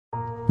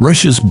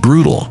Russia's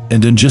brutal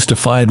and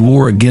unjustified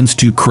war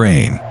against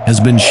Ukraine has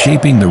been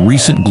shaping the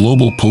recent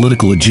global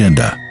political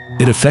agenda.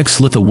 It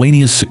affects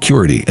Lithuania's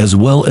security as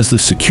well as the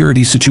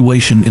security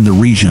situation in the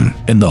region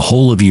and the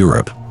whole of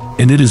Europe.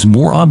 And it is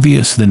more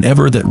obvious than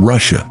ever that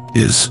Russia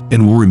is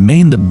and will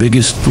remain the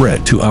biggest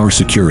threat to our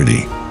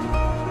security.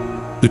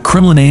 The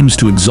Kremlin aims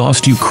to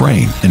exhaust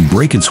Ukraine and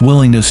break its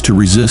willingness to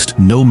resist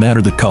no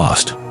matter the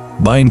cost.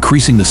 By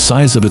increasing the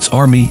size of its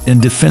army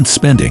and defense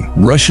spending,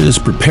 Russia is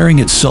preparing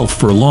itself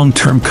for a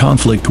long-term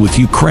conflict with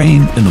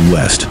Ukraine and the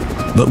West.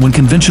 But when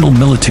conventional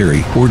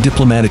military or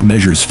diplomatic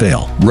measures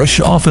fail,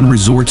 Russia often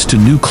resorts to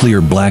nuclear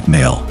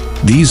blackmail.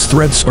 These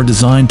threats are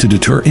designed to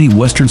deter any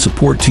Western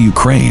support to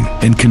Ukraine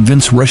and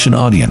convince Russian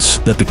audience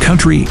that the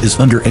country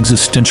is under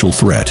existential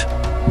threat.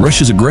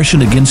 Russia's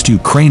aggression against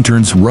Ukraine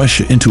turns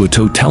Russia into a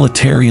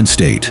totalitarian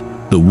state.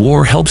 The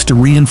war helps to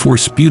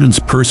reinforce Putin's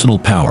personal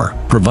power,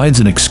 provides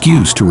an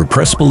excuse to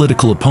repress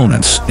political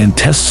opponents, and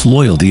tests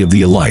loyalty of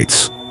the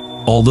elites.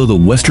 Although the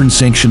Western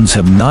sanctions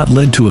have not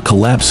led to a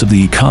collapse of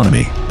the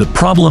economy, the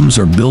problems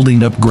are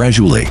building up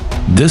gradually.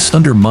 This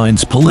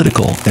undermines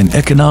political and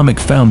economic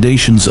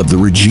foundations of the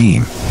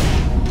regime.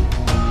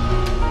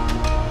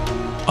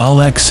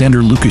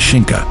 Alexander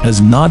Lukashenko has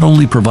not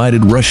only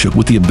provided Russia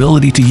with the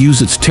ability to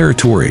use its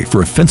territory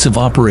for offensive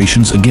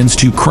operations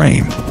against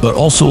Ukraine, but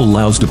also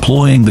allows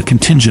deploying the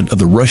contingent of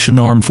the Russian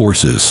armed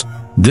forces.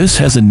 This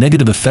has a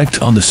negative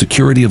effect on the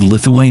security of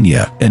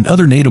Lithuania and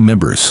other NATO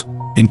members.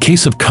 In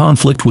case of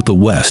conflict with the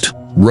West,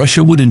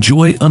 Russia would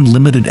enjoy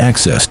unlimited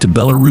access to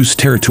Belarus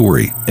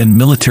territory and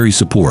military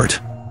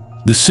support.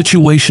 The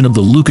situation of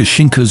the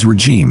Lukashenko's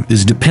regime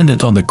is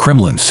dependent on the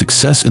Kremlin's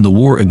success in the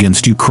war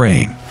against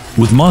Ukraine.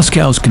 With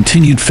Moscow's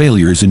continued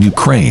failures in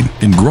Ukraine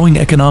and growing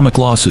economic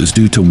losses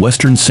due to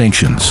Western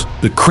sanctions,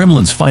 the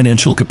Kremlin's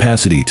financial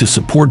capacity to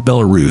support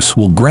Belarus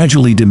will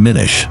gradually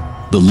diminish.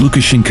 The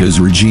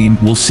Lukashenko's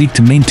regime will seek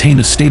to maintain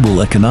a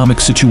stable economic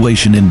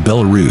situation in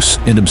Belarus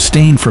and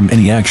abstain from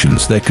any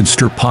actions that could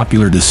stir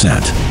popular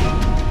dissent.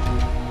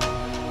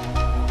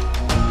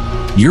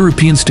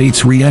 European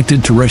states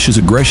reacted to Russia's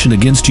aggression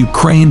against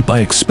Ukraine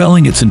by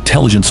expelling its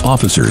intelligence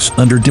officers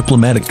under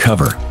diplomatic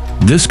cover.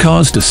 This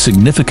caused a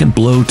significant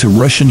blow to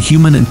Russian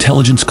human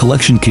intelligence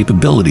collection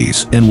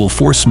capabilities and will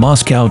force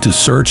Moscow to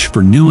search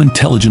for new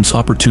intelligence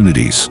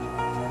opportunities.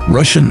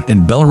 Russian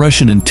and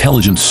Belarusian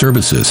intelligence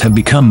services have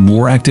become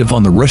more active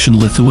on the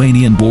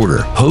Russian-Lithuanian border,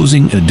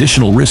 posing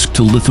additional risk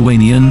to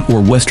Lithuanian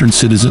or Western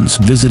citizens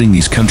visiting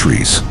these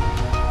countries.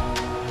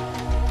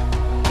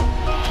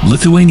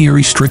 Lithuania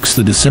restricts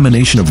the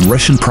dissemination of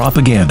Russian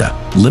propaganda,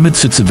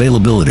 limits its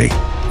availability.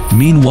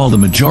 Meanwhile, the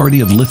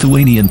majority of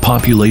Lithuanian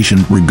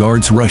population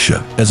regards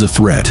Russia as a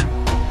threat.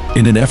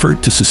 In an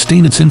effort to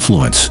sustain its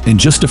influence and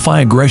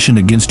justify aggression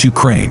against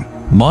Ukraine,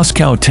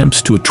 Moscow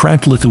attempts to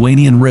attract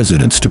Lithuanian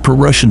residents to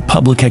pro-Russian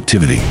public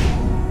activity.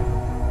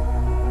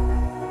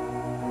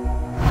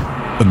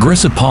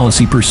 Aggressive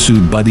policy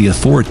pursued by the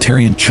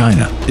authoritarian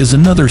China is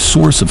another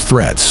source of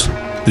threats.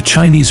 The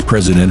Chinese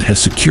president has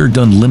secured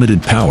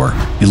unlimited power,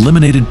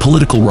 eliminated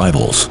political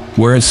rivals,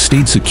 whereas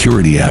state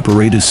security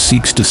apparatus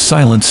seeks to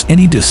silence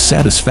any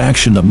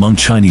dissatisfaction among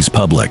Chinese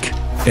public.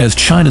 As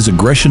China's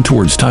aggression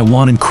towards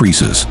Taiwan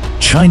increases,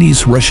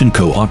 Chinese-Russian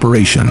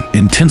cooperation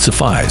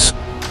intensifies.